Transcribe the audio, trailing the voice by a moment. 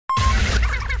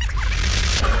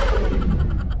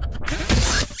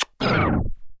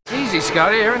Easy,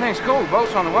 Scotty. Everything's cool.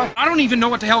 Boat's on the way. I don't even know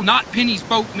what the hell not Penny's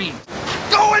boat means.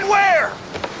 Going where?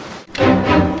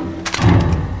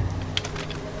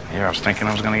 Yeah, I was thinking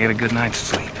I was gonna get a good night's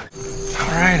sleep. All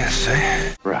right, I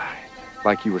say. Right.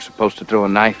 Like you were supposed to throw a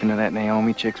knife into that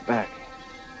Naomi chick's back.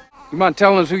 You mind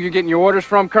telling us who you're getting your orders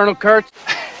from, Colonel Kurtz?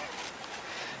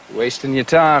 Wasting your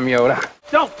time, Yoda.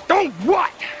 Don't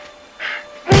what?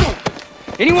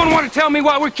 Anyone want to tell me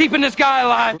why we're keeping this guy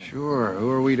alive? Sure. Who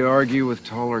are we to argue with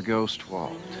taller Ghost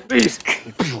Walt? Please,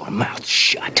 keep your mouth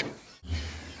shut.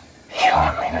 You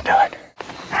want me to do it?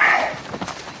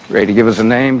 Ready to give us a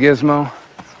name, Gizmo?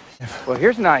 Well,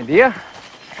 here's an idea.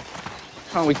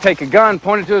 Why don't we take a gun,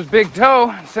 point it to his big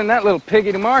toe, and send that little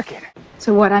piggy to market?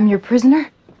 So what, I'm your prisoner?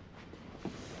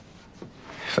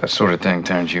 If that sort of thing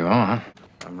turns you on.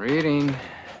 I'm reading.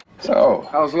 So,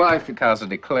 how's life at Casa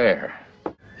de Claire?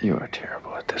 You are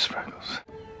terrible at this, Freckles.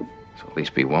 So at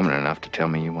least be woman enough to tell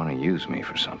me you want to use me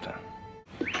for something.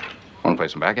 Want to play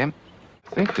some backgammon?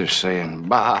 I think they're saying,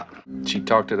 bah. She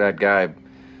talked to that guy,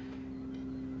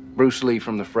 Bruce Lee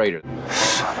from the freighter.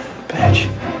 Son of a bitch.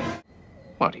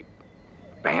 What, he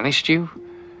banished you?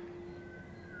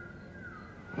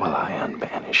 Well, I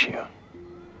unbanish you.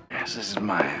 Yes, this is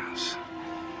my house.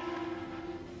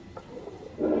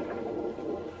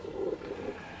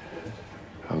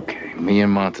 Okay, me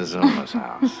and Montezuma's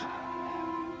house.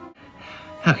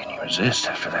 How can you resist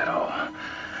after that all? I'll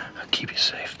keep you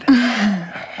safe then.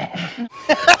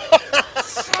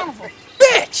 Son of a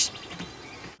bitch!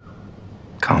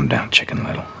 Calm down, Chicken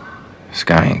Little.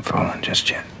 Sky ain't falling just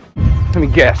yet. Let me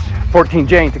guess.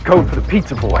 14J ain't the code for the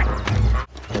pizza boy.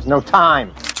 There's no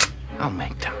time. I'll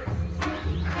make time.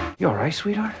 You all right,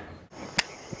 sweetheart?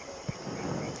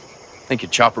 Think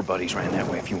your chopper buddies ran that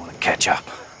way if you want to catch up.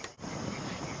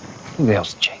 Who the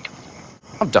hell's Jacob?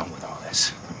 I'm done with all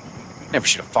this. Never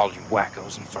should have followed you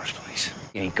wackos in the first place.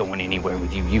 He ain't going anywhere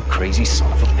with you, you crazy son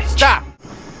of a bitch. Stop!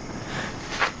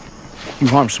 You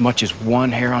harm so much as one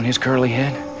hair on his curly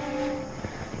head,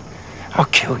 I'll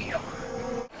kill you.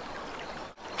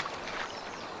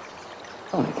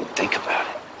 Don't even think about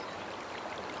it.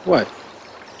 What?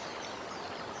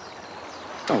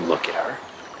 Don't look at her.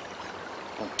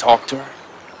 Don't talk to her.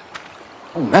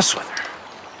 Don't mess with her.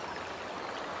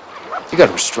 You got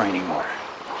a restraining order.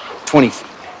 20 feet.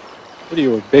 What are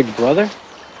you, a big brother?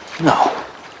 No.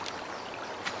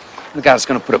 The guy that's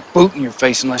gonna put a boot in your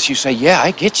face unless you say, yeah,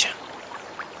 I get you.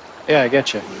 Yeah, I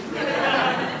get you.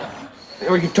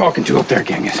 Who are you talking to up there,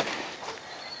 Genghis?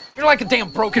 You're like a damn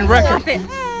broken record.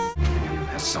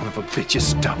 That son of a bitch is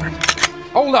stubborn.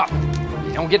 Hold up.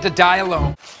 You don't get to die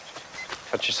alone.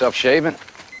 Got yourself shaving?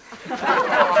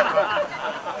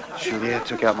 Sure did.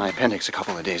 Took out my appendix a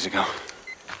couple of days ago.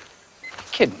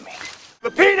 Kidding me. The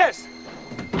penis!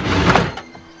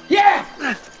 Yeah!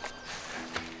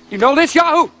 You know this,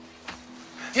 Yahoo?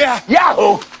 Yeah.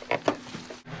 Yahoo!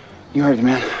 You heard the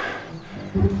man.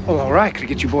 Well, all right. Could I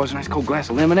get you boys a nice cold glass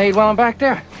of lemonade while I'm back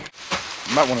there?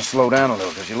 You might want to slow down a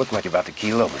little, because you look like you're about to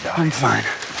keel over, Doc. I'm fine.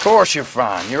 Of course you're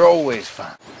fine. You're always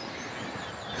fine.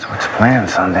 So what's the plan,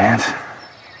 Sundance?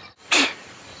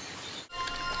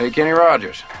 Hey, Kenny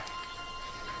Rogers.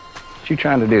 What you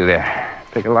trying to do there?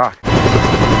 Pick a lock?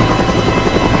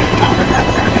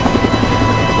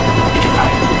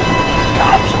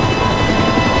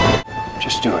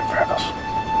 Just do it, Freckles.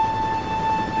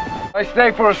 Nice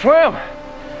day for a swim.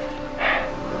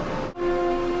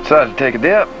 Decided to take a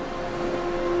dip.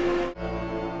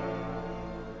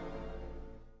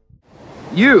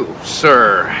 You,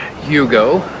 Sir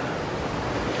Hugo,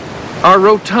 are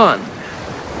rotund,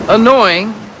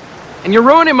 annoying, and you're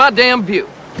ruining my damn view.